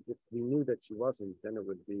mean, if we knew that she wasn't, then it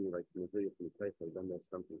would be like Missouri from the then there's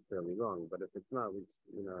something fairly wrong. But if it's not,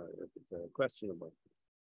 if it's questionable.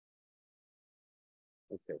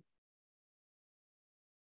 Okay.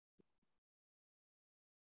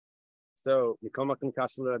 So,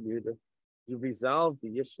 you resolve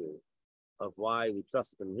the issue of why we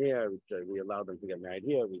trust them here, we allow them to get married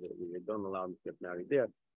here, we don't allow them to get married there.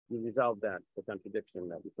 You resolve that, the contradiction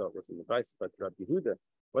that we thought was in the Vice, but Rabbi Yehuda,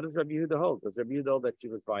 what does Rabbi Yehuda hold? Does Rabbi Yehuda hold that she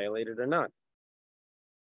was violated or not?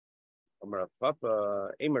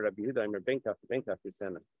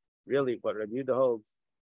 Really, what Rabbi Yehuda holds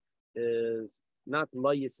is not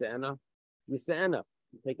lo yisena, yisena.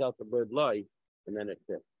 You take out the word lo, and then it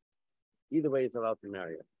fits. Either way, it's allowed to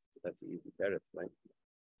marry her. That's the easy teretz, right?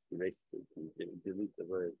 Erase delete the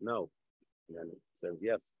word no, and then it says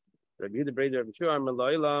yes. Rabbi Yehuda Breder Rabbi Shua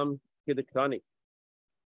Amaloilam Kidaktani.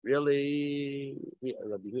 Really,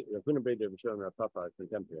 Rabbi Yehuda Breder Rabbi Shua and Rav Papa are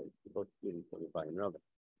contemporaries. Both students by and Rabbi.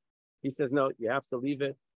 He says no, you have to leave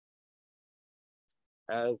it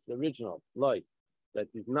as the original loy, that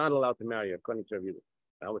he's not allowed to marry according to Rabbi Yehuda.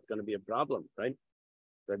 Now it's going to be a problem, right?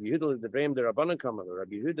 Rabbi Yehuda is the Brayim the Rabbanan Kamal.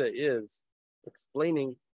 Rabbi Yehuda is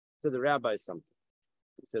explaining to the rabbi something.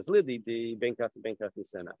 It says, Lidi, the Benkaf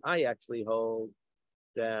Sena. I actually hold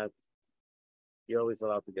that you're always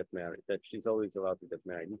allowed to get married, that she's always allowed to get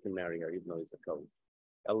married. You can marry her, even though he's a Kohen.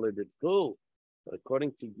 Elid, it's cool. But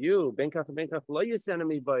according to you, Benkaf, lo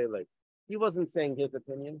yisenami violate. He wasn't saying his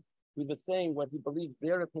opinion. He was saying what he believed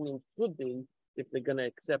their opinion should be if they're going to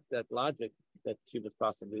accept that logic that she was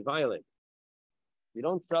possibly violated. You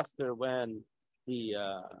don't trust her when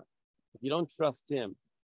if you don't trust him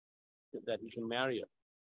that he can marry her.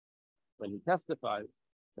 When he testifies,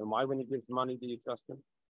 then why, when he gives money, do you trust him?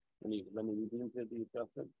 When he redeems it, do you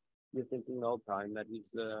trust him? You're thinking the whole time that he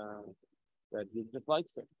just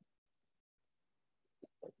likes her.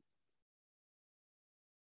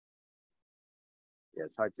 Yeah,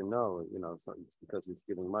 it's hard to know, so it's because he's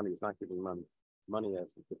giving money. He's not giving money. Money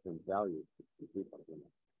has a different value to people,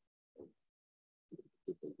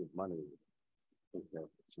 People give money, think that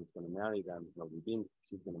she's going to marry them,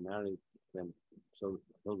 she's going to marry them,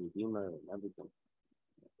 he'll redeem her and everything.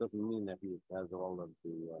 It doesn't mean that he has all of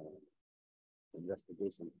the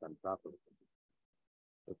investigations done properly.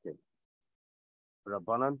 Okay.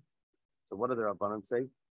 Rabbanan. So what do the Rabbanan say?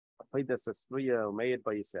 The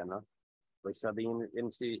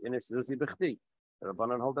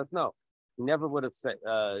Rabbanan hold that no. He never would have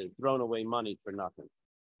thrown away money for nothing.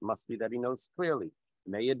 It must be that he knows clearly.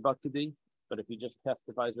 Mayed Bakudi, but if he just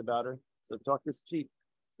testifies about her, so talk is cheap.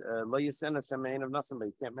 Lo yisena shemain of nothing, but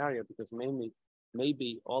you can't marry her because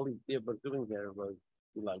maybe all he did was doing here was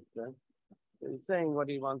he liked her. So he's saying what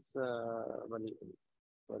he wants, what he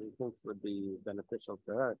thinks would be beneficial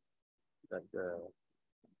to her, that so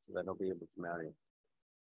that he'll be able to marry her.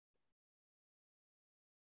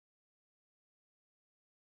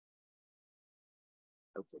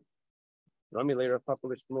 Okay. Rami later Papa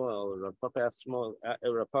Shmuel, Rav Papa asks Shmuel,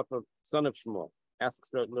 Rav Papa, son of Shmuel,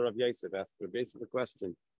 asks Rav Yosef, asks a basic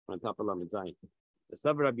question on top of Lamed Zayin. The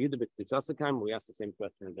Savar Rabbi Yehuda B'Titzasakam, we ask the same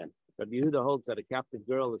question again. Rabbi Yehuda holds that a captive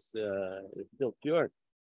girl is still pure.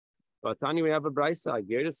 But Tanya, we have a brisa,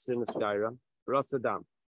 Gerus in Shira, Rasadam.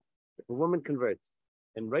 If a woman converts,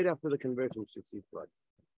 and right after the conversion, she sees blood.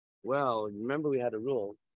 Well, remember we had a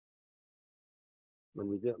rule when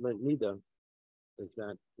we did Nida, is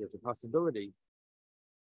that there's a possibility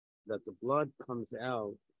that the blood comes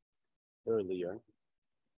out earlier,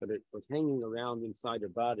 but it was hanging around inside her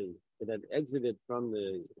body. It had exited from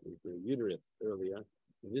the uterus earlier, it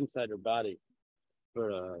was inside her body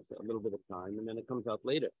for a little bit of time, and then it comes out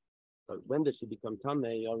later. But when does she become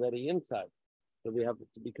tamei? Already inside. So we have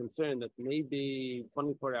to be concerned that maybe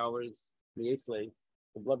 24 hours, the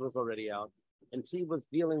blood was already out, and she was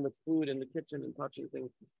dealing with food in the kitchen and touching things,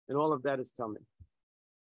 and all of that is tummy.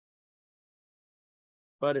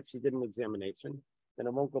 But if she did an examination, then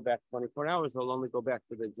it won't go back 24 hours, it'll only go back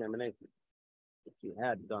to the examination. If she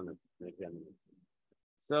had done an examination.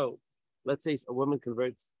 So let's say a woman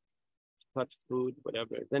converts, touched food,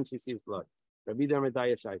 whatever, then she sees blood. Rabbi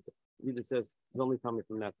Medaya Shaita. Rabbi says it's only coming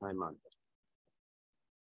from that time on.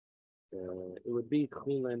 It would be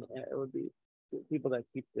chulin. It would be people that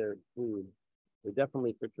keep their food. They're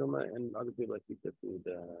definitely for truma, and other people that keep their food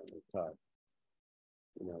tar.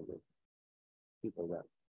 You know, the people that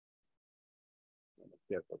are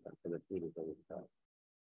careful for their food is always tar.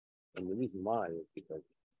 And the reason why is because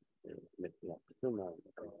they're mixing up the truma.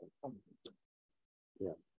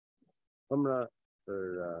 Yeah, chumrah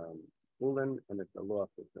for chulin, and it's a law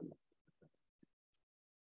for truma.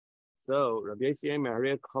 So Rabbi Yossi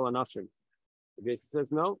Maria Cholanashrim. Rabbi Yossi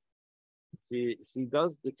says no. She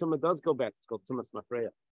does, the tumah does go back. It's called tumah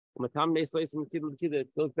smafreya.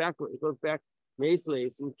 It goes backward. It goes back.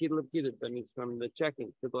 That means from the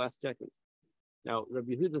checking to the last checking. Now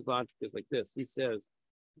Rabbi Yehuda's logic is like this. He says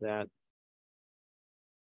that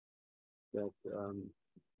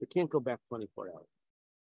it can't go back 24 hours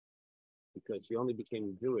because she only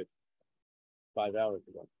became Jewish 5 hours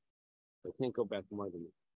ago. So it can't go back more than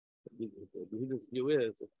that. Yehuda's view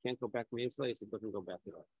is it can't go back Meisleis, it doesn't go back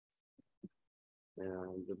at all.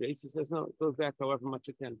 And the basis says no, it goes back however much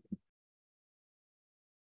it can.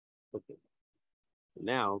 Okay.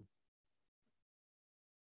 Now,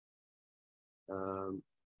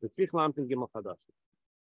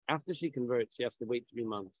 after she converts, she has to wait 3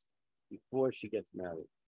 months before she gets married.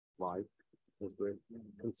 Why? Because we're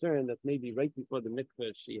concerned that maybe right before the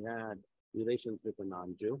mikveh she had relations with a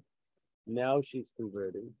non-Jew. Now she's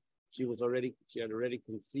converting. She had already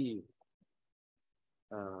conceived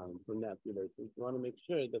from that relation. You want to make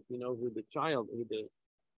sure that you know who the child,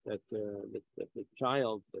 that the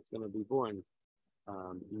child that's going to be born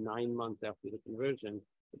 9 months after the conversion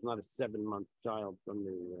is not a 7-month child from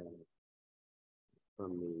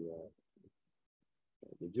the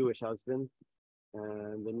Jewish husband,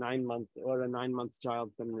 and the 9-month or a 9-month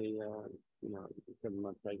child from the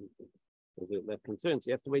 7-month pregnancy. So that concerns.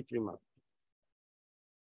 You have to wait 3 months.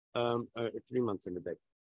 3 months in the day.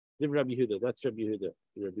 Rabbi Yehuda, that's Rabbi Yehuda.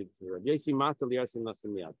 Rabbi Yossi Matal Yarsim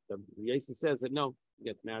Nasamiyat. Rabbi Yossi says that no,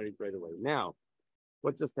 get married right away. Now,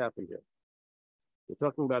 what just happened here? We're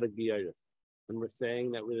talking about a Giyarus, and we're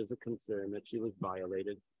saying that there's a concern that she was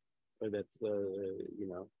violated, or that's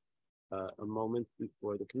a moment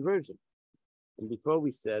before the conversion. And before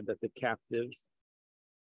we said that the captives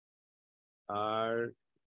are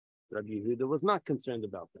Rabbi Yehuda was not concerned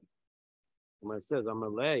about them. When it says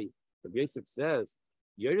Amalei, Rabbi Yosef says,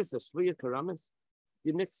 Yeris Ashliya Karamis,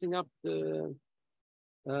 you're mixing up 2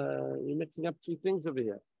 things over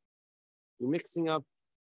here. You're mixing up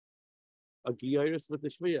a Giyarus with a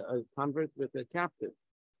Shviya, a convert with a captive.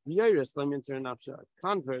 Giyarus, let me enter an Afsha.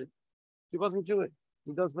 Convert, she wasn't Jewish.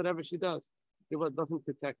 She does whatever she does. She doesn't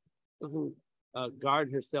protect, doesn't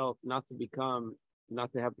guard herself not to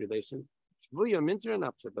have relations. Shvuya minter an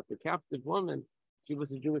Afsha, but the captive woman, she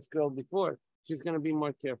was a Jewish girl before. She's going to be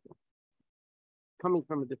more careful. Coming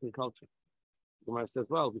from a different culture. Gemara says,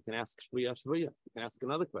 well, we can ask Shvuya. We can ask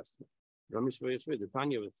another question. Rami Shvuya. The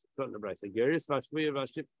Tanya was taught in the Brisa. Geris Shvuya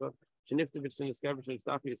Vashipka. Sheniftovich in the Skavish and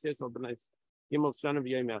Stafi Yasir B'nais Gimel Shanim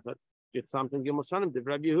V'Yay Mechad. Get something Gimel Shanim. Div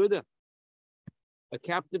Rabbi Yehuda. A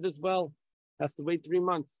captive as well has to wait 3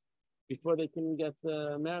 months before they can get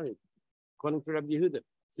married, according to Rabbi Yehuda.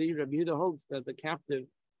 See, Rabbi Yehuda holds that the captive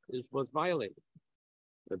was violated.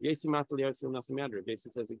 Rabbi Yossi Matal Yarsim Nasamiyad. Rabbi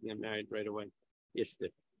Yossi says he can get married right away.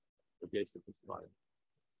 Yeshtik. Rabbi Yosef is fired.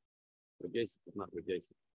 Rabbi Yosef is not Rabbi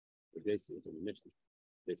Yosef. Rabbi Yosef is in the Mishnah.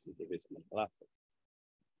 This is the Yosef Malachah.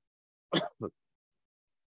 Rabbi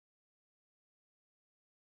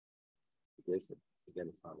Yosef, again,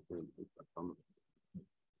 it's not a thing.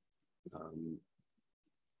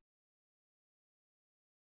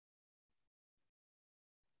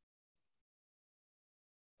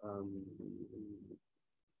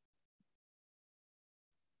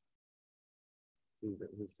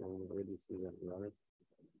 He's saying, where do you see that?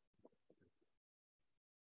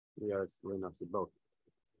 We are still enough to both.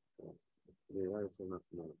 We are still enough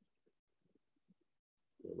to know.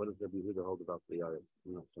 What does Rabbi Yehuda hold about the Yaris?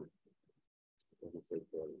 I'm not sure. It doesn't say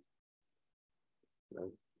clearly.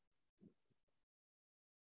 Right?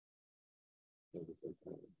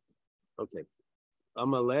 Okay.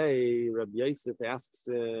 Amalei, Rabbi Yosef asks,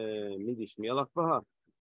 Midi Shmielach Baha.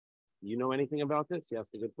 You know anything about this? He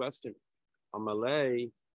asked a good question.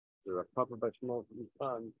 Amalei, there are Papa Bashmol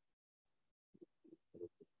son.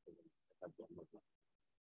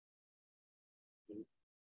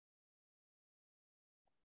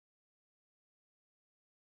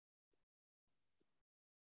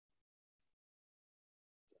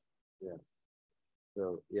 Yeah.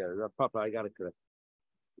 So yeah, Rav Papa, I got it correct.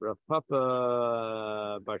 Rav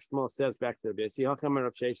Papa Bashmol says back to the see how come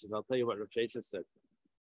Rav Sheshes? I'll tell you what Rav Sheshes said.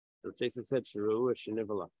 Rav Sheshes said Sharu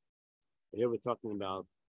Shinivala. Here we're talking about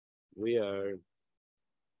we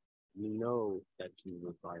know that he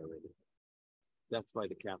was violated. That's why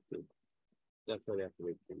the captive. That's why they have to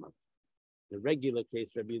wait 3 months. The regular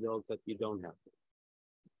case, Rabbi holds that you don't have to.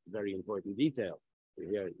 Very important detail.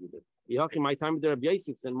 Here, my time with the Rabbi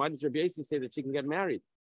Yosef, then why does Rabbi Yosef say that she can get married?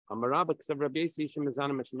 Rabba says,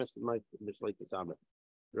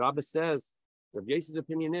 Rabbi Yosef's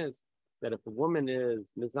opinion is that if a woman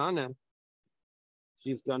is mizana,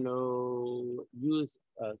 she's going to use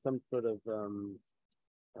some sort of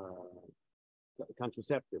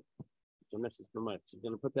contraceptive. She's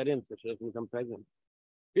going to put that in so she doesn't become pregnant.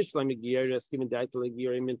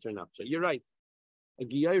 You're right. A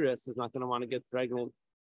Giyaris is not going to want to get pregnant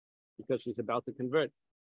because she's about to convert.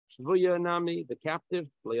 The captive,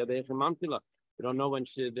 you don't know when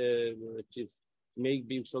she's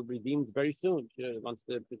maybe she'll be redeemed very soon. She wants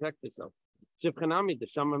to protect herself. She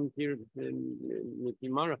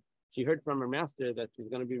heard from her master that she's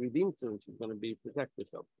going to be redeemed soon. She's going to be protect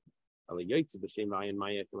herself. But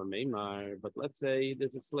let's say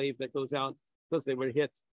there's a slave that goes out because they were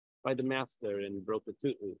hit by the master and broke a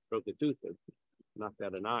tooth, knocked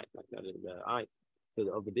out an eye, knocked out the eye. So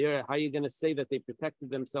over there, how are you going to say that they protected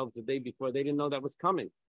themselves the day before? They didn't know that was coming,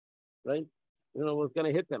 right? You know what's going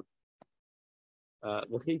to hit them.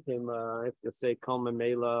 If to say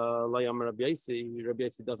Rabbi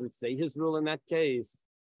Yossi doesn't say his rule in that case.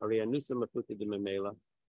 What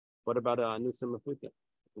about Anusa Mafuta?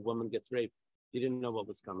 The woman gets raped. She didn't know what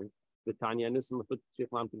was coming. The Tanya Anusa Mafuta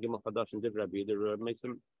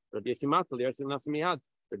Rabbi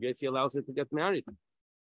Yossi allows her to get married.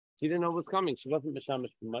 She didn't know what was coming. She wasn't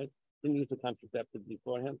Mishamish B'may. Didn't use a contraceptive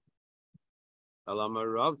beforehand. Alama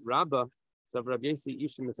Rabba. It's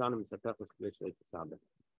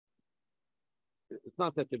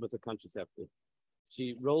not that there was a contraceptive.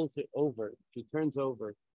 She rolls it over. She turns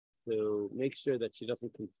over to make sure that she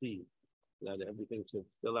doesn't conceive, that everything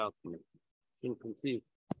should spill out from it. She didn't conceive.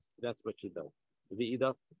 That's what she does.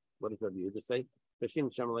 What does Rabbi Yehuda say? Rabbi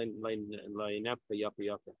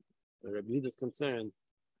Yehuda is concerned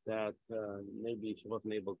that maybe she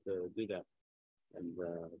wasn't able to do that and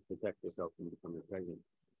protect herself from becoming pregnant.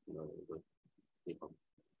 People.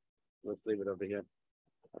 Let's leave it over here.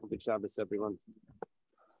 Have a good Shabbos, everyone.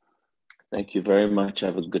 Thank you very much.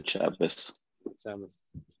 Have a good Shabbos. Good Shabbos.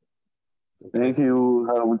 Thank you.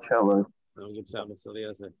 Have a good Shabbos. Have a good Shabbos.